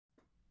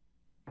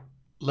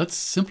Let's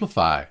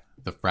simplify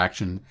the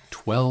fraction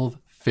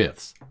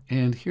 12/5.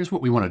 And here's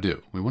what we want to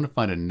do. We want to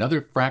find another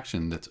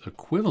fraction that's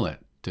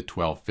equivalent to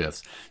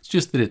 12/5. It's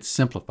just that it's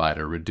simplified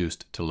or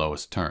reduced to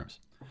lowest terms.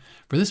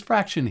 For this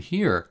fraction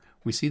here,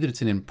 we see that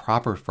it's an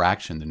improper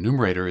fraction. The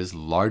numerator is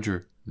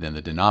larger than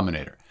the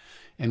denominator.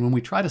 And when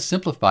we try to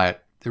simplify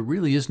it, there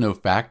really is no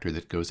factor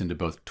that goes into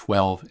both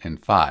 12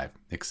 and 5,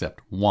 except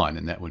 1,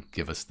 and that would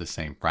give us the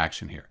same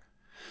fraction here.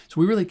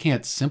 So we really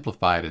can't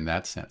simplify it in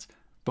that sense,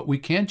 but we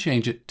can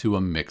change it to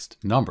a mixed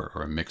number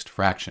or a mixed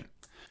fraction.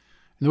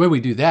 And the way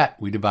we do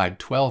that, we divide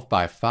 12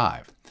 by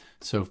 5.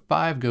 So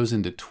 5 goes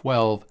into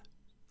 12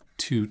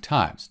 2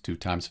 times. 2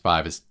 times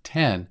 5 is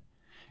 10,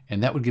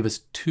 and that would give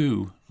us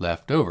 2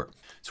 left over.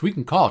 So we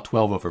can call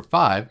 12 over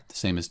 5 the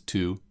same as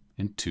 2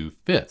 and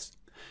 2/5.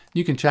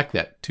 You can check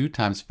that. 2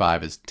 times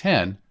 5 is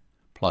 10,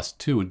 plus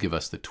 2 would give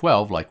us the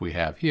 12 like we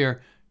have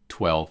here,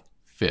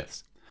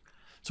 12/5.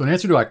 So in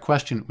answer to our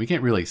question, we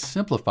can't really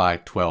simplify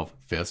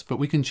 12/5, but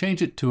we can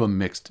change it to a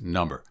mixed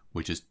number,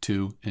 which is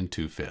 2 and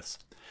 2/5.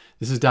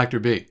 This is Dr.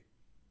 B.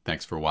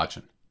 Thanks for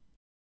watching.